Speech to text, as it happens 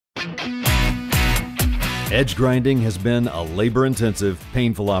Edge grinding has been a labor-intensive,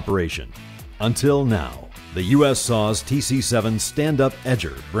 painful operation. Until now, the U.S.SAWS TC-7 stand-up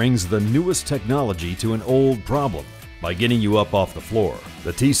edger brings the newest technology to an old problem by getting you up off the floor.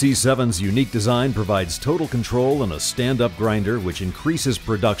 The TC-7's unique design provides total control in a stand-up grinder which increases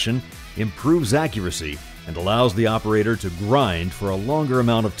production, improves accuracy, and allows the operator to grind for a longer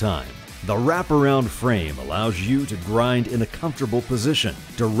amount of time. The wraparound frame allows you to grind in a comfortable position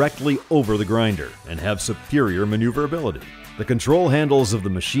directly over the grinder and have superior maneuverability. The control handles of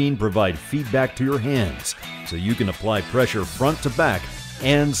the machine provide feedback to your hands so you can apply pressure front to back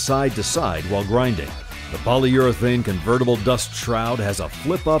and side to side while grinding. The polyurethane convertible dust shroud has a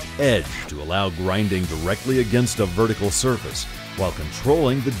flip-up edge to allow grinding directly against a vertical surface while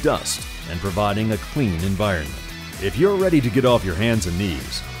controlling the dust and providing a clean environment. If you're ready to get off your hands and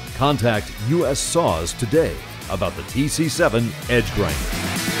knees, contact U.S.SAWS today about the TC-7 Edge Grinder.